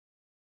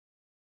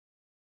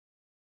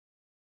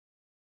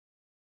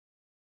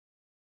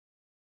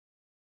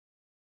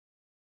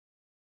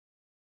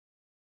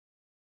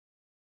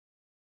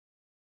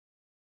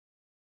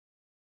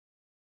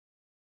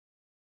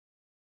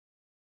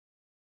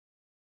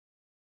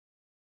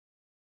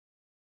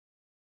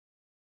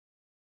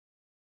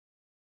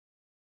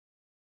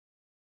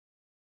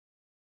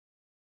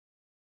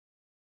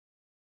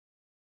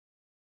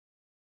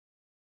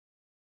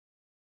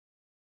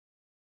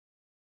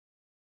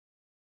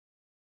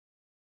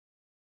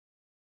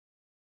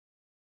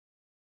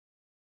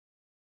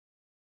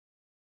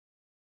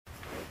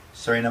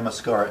Surya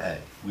Namaskar A.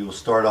 We will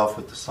start off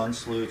with the sun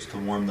salutes to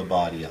warm the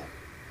body up.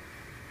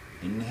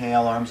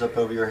 Inhale, arms up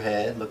over your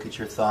head. Look at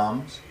your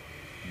thumbs.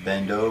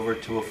 Bend over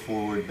to a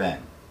forward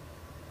bend.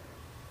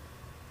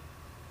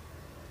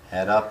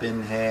 Head up,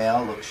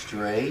 inhale, look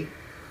straight.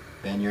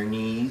 Bend your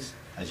knees.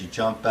 As you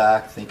jump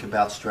back, think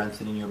about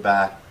strengthening your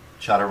back.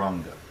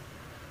 Chaturanga.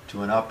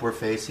 To an upward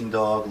facing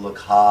dog, look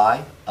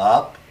high,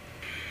 up.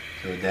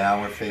 To a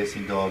downward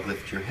facing dog,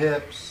 lift your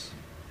hips.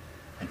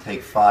 And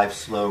take 5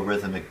 slow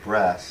rhythmic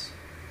breaths.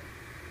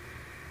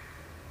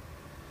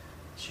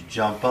 As you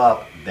jump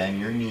up,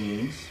 bend your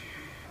knees.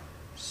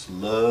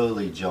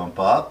 Slowly jump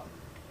up.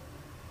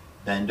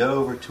 Bend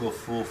over to a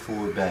full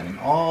forward bend. And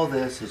all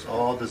this is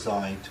all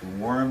designed to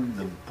warm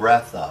the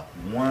breath up,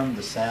 warm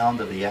the sound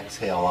of the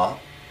exhale up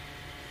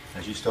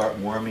as you start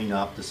warming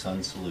up the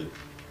sun salute.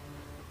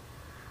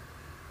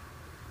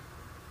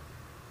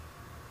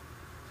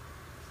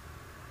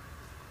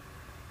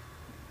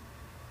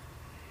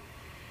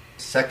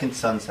 Second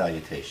sun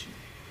salutation.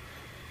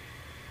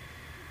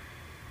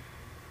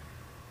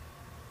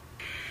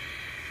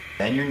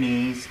 Bend your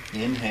knees,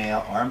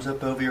 inhale, arms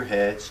up over your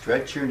head,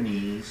 stretch your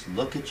knees,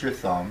 look at your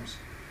thumbs.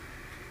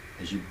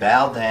 As you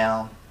bow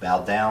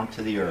down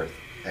to the earth,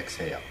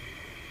 exhale.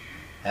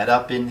 Head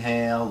up,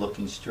 inhale,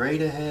 looking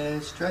straight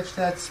ahead, stretch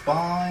that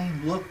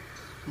spine, look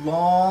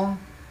long.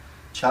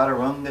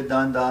 Chaturanga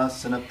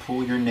Dandasana,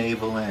 pull your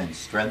navel in,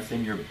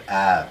 strengthen your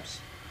abs.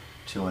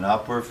 To an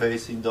upward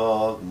facing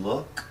dog,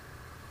 look.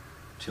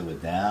 To a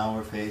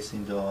downward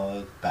facing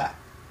dog, back.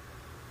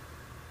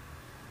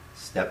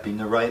 Stepping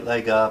the right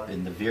leg up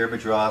in the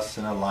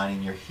Virabhadrasana,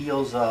 lining your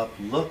heels up,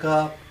 look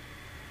up,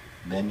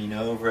 bending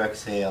over,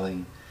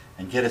 exhaling,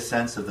 and get a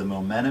sense of the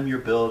momentum you're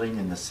building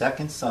in the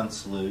second sun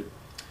salute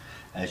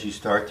as you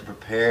start to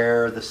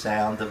prepare the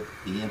sound of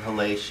the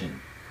inhalation.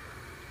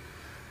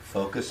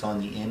 Focus on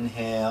the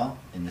inhale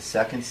in the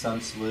second sun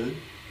salute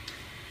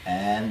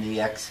and the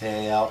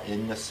exhale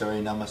in the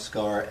Surya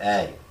Namaskar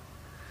A.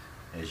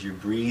 As you're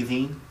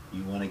breathing,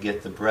 you want to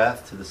get the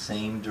breath to the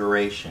same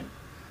duration.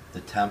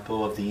 The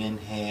tempo of the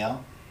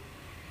inhale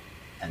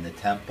and the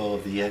tempo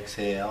of the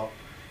exhale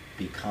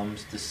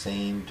becomes the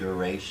same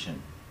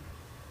duration.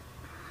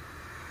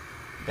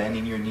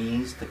 Bending your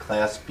knees, the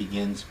class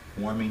begins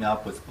warming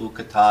up with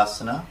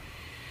Utkatasana,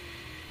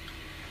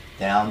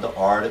 down to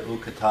Ardha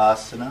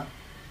Utkatasana,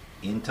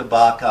 into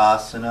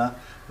Bakasana,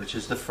 which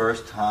is the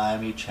first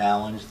time you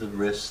challenge the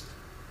wrist,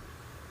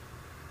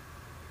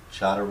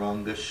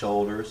 Chaturanga,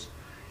 shoulders,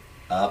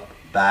 up,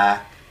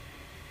 back,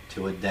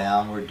 to a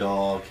downward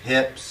dog,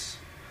 hips,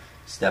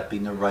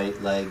 stepping the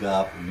right leg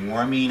up,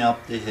 warming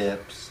up the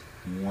hips,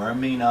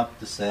 warming up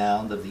the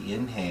sound of the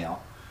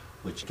inhale,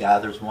 which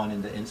gathers one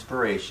into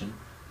inspiration.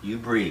 You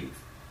breathe.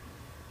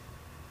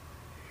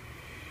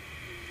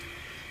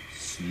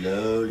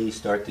 Slowly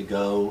start to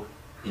go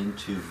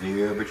into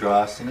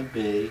Virabhadrasana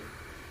B.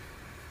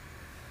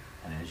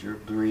 And as you're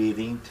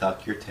breathing,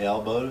 tuck your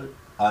tailbone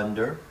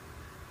under.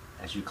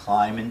 As you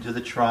climb into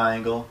the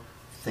triangle,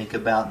 think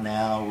about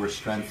now we're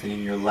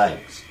strengthening your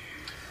legs.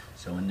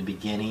 So in the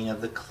beginning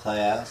of the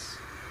class,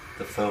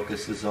 the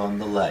focus is on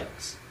the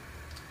legs.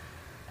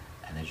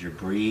 And as you're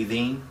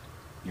breathing,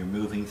 you're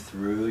moving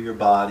through your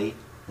body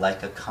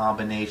like a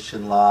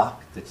combination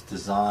lock that's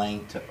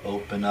designed to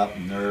open up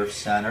nerve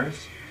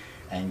centers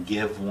and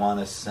give one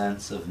a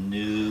sense of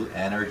new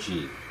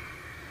energy.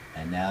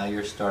 And now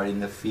you're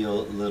starting to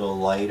feel a little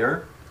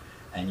lighter,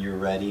 and you're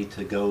ready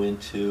to go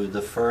into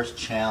the first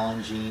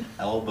challenging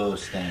elbow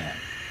stand,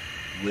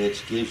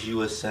 which gives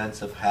you a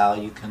sense of how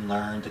you can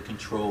learn to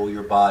control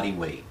your body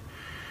weight.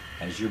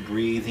 As you're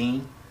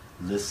breathing,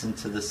 listen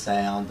to the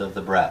sound of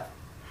the breath.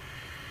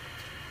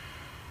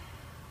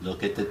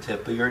 Look at the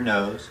tip of your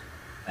nose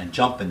and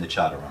jump into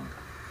Chaturanga.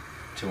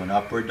 To an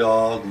upward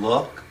dog,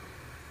 look.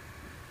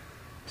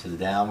 To the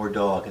downward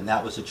dog. And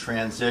that was a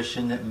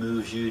transition that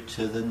moves you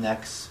to the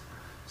next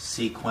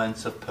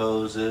sequence of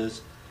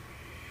poses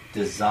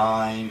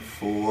designed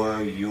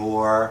for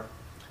your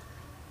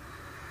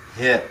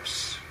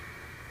hips.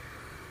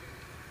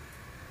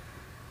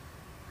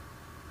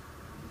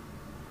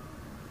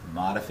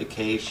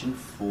 Modification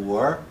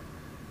for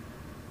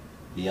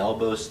the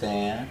elbow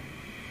stand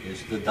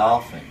is the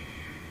dolphin,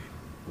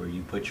 where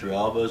you put your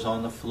elbows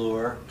on the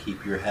floor,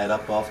 keep your head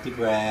up off the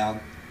ground,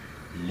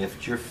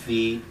 lift your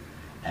feet,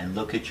 and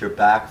look at your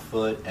back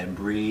foot and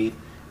breathe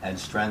and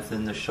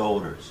strengthen the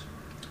shoulders.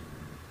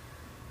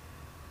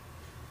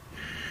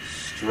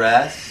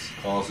 Stress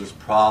causes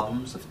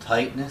problems of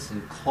tightness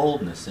and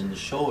coldness in the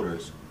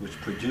shoulders, which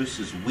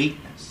produces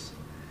weakness.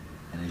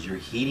 And as you're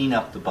heating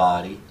up the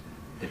body,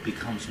 it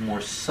becomes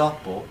more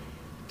supple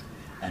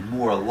and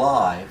more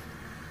alive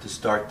to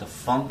start to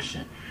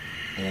function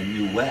in a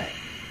new way.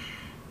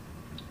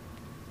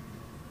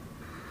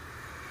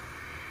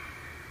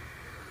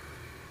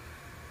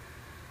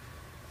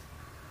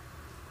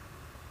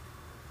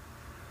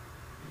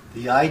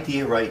 The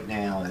idea right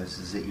now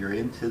is that you're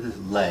into the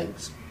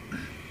legs,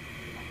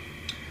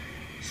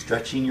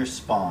 stretching your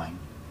spine.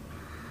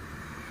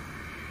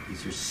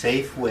 These are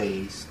safe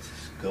ways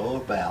to go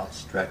about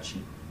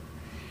stretching.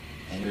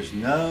 And there's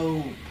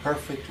no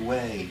perfect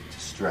way to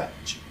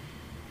stretch.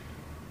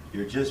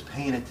 You're just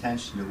paying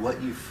attention to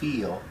what you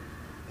feel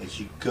as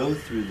you go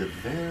through the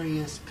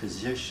various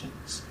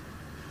positions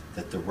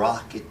that the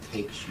rocket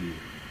takes you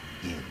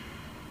in.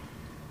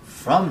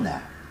 From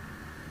that,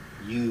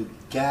 you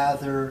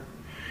gather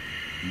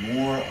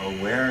more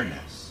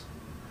awareness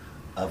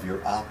of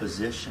your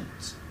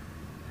oppositions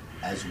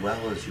as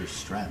well as your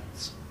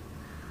strengths.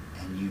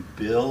 And you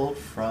build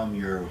from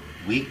your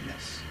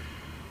weakness,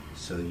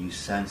 so you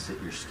sense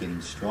that you're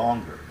getting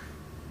stronger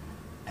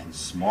and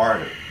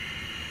smarter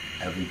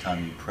every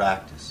time you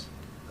practice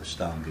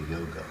Ashtanga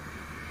Yoga.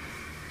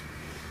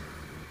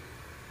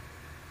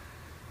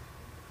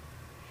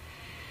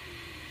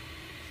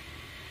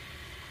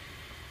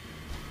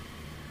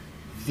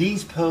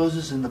 These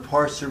poses in the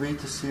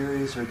Parsarita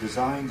series are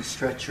designed to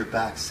stretch your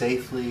back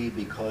safely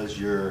because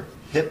your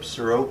hips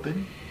are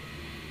open.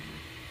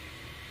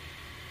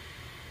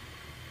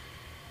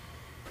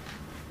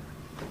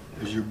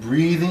 As you're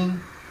breathing,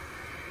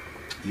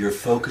 you're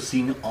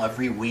focusing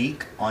every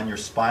week on your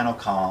spinal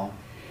column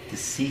to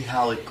see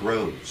how it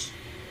grows.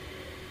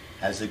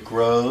 As it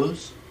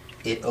grows,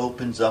 it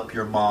opens up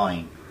your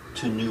mind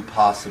to new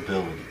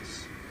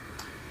possibilities.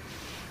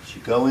 As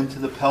you go into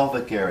the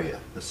pelvic area,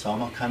 the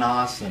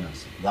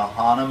Somakanasanas, the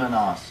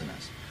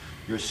Hanumanasanas,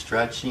 you're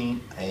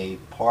stretching a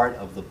part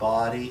of the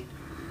body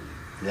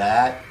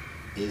that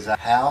is a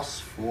house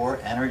for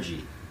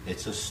energy.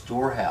 It's a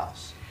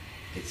storehouse.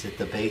 It's at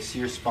the base of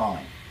your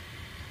spine.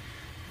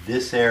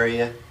 This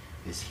area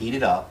is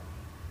heated up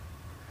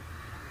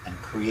and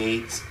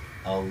creates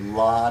a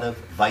lot of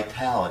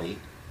vitality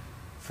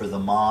for the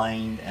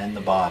mind and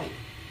the body.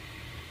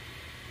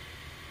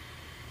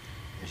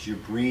 As you're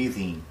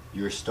breathing,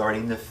 you're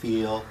starting to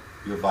feel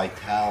your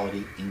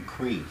vitality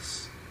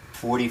increase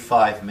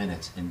 45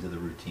 minutes into the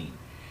routine.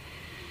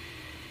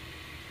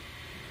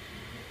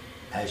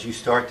 As you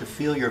start to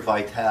feel your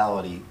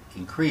vitality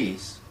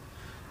increase,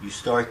 you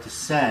start to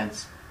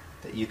sense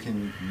that you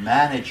can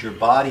manage your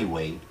body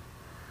weight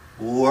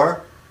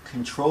or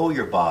control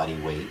your body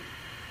weight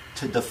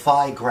to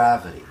defy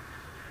gravity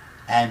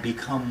and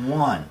become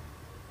one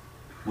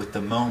with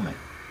the moment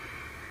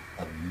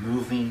of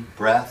moving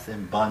breath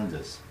and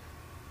bandhas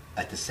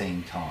at the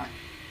same time.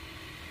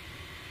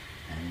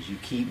 And as you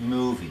keep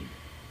moving,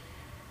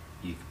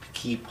 you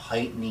keep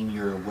heightening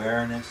your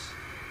awareness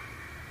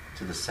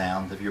to the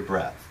sound of your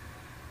breath.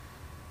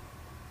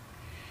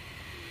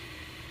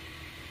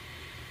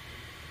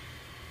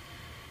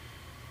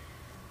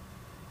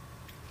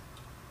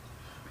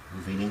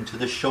 Moving into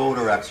the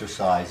shoulder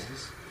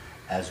exercises,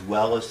 as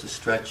well as to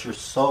stretch your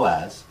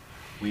psoas,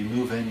 we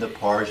move into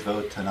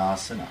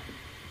Parsvottanasana.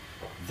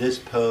 This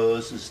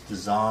pose is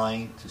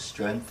designed to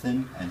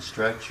strengthen and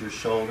stretch your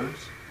shoulders,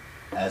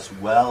 as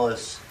well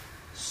as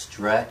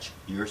stretch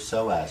your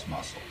psoas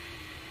muscle,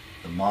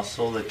 the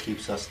muscle that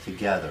keeps us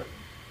together.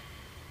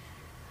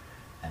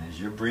 And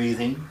as you're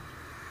breathing,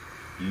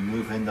 you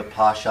move into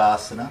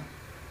Pashasana,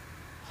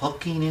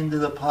 hooking into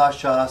the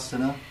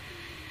Pashasana,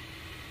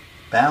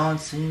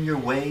 balancing your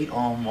weight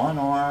on one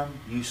arm.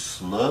 You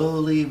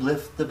slowly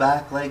lift the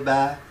back leg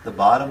back, the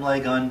bottom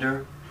leg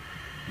under.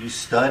 You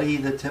study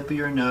the tip of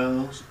your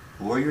nose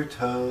or your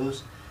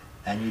toes,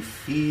 and you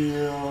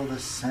feel the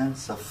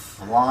sense of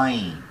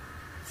flying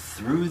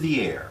through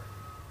the air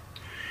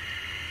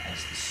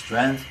as the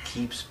strength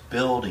keeps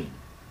building.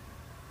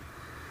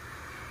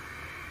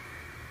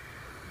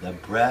 The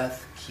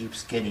breath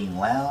keeps getting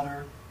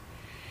louder.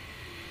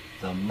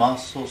 The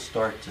muscles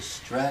start to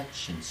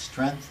stretch and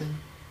strengthen.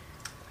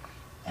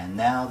 And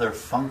now they're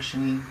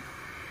functioning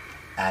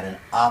at an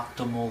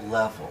optimal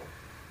level.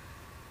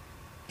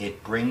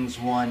 It brings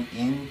one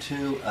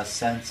into a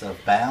sense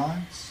of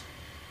balance,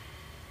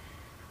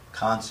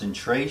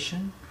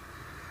 concentration,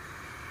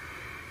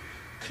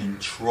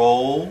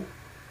 control,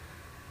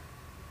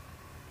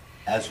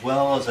 as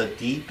well as a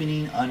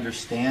deepening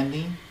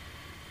understanding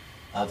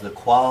of the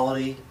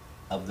quality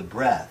of the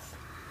breath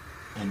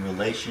in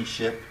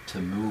relationship to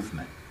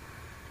movement.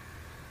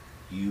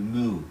 You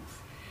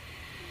move.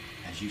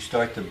 As you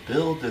start to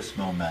build this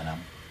momentum,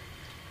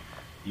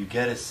 you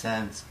get a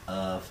sense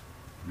of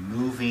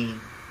moving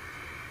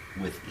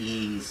with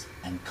ease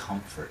and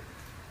comfort.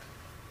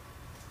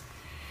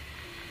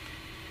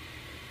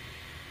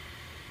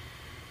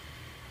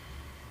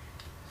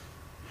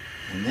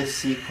 In this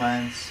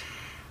sequence,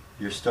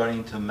 you're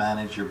starting to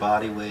manage your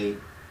body weight.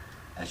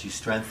 As you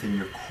strengthen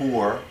your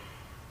core,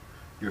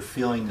 you're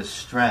feeling the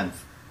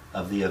strength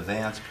of the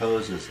advanced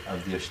poses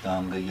of the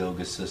Ashtanga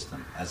Yoga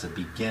system as a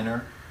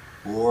beginner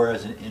or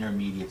as an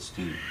intermediate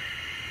student.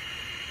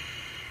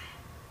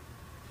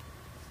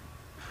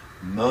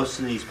 Most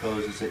of these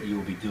poses that you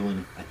will be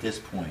doing at this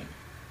point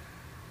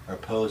are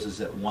poses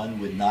that one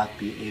would not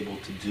be able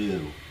to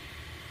do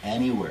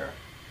anywhere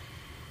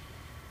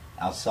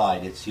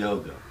outside its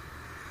yoga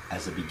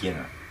as a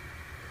beginner.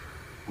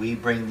 We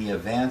bring the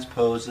advanced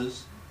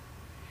poses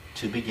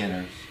to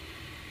beginners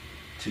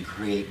to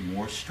create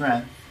more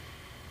strength,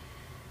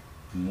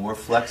 more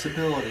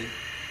flexibility,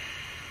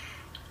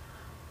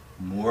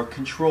 more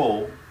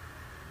control,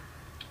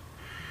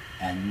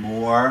 and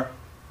more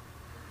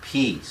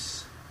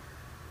peace.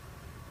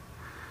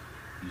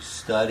 You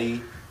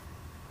study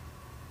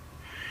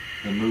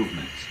the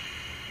movements.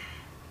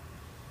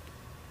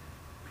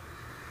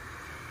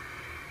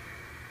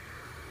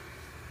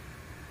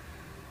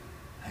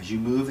 As you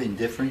move in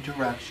different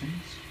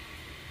directions,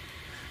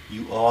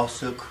 you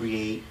also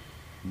create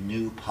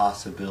new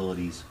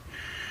possibilities.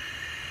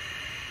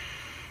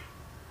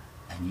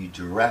 And you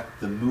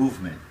direct the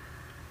movement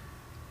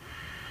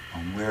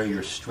on where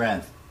your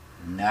strength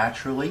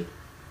naturally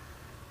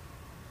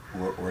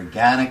or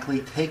organically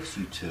takes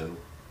you to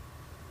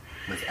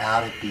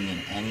without it being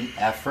any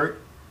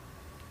effort,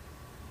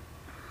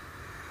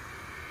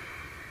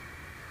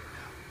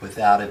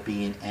 without it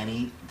being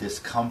any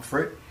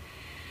discomfort.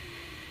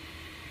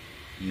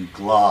 You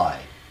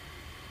glide,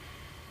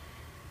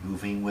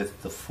 moving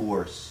with the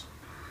force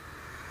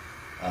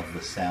of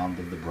the sound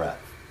of the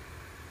breath.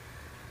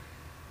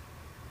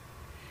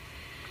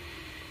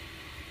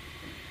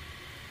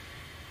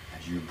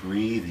 As you're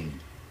breathing,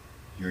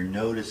 you're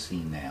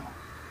noticing now,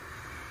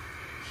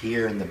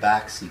 here in the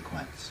back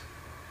sequence,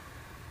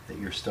 that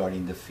you're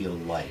starting to feel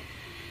light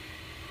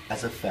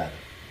as a feather.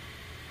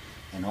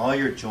 And all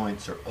your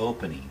joints are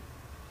opening,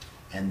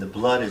 and the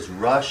blood is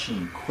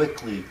rushing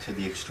quickly to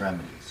the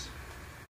extremities.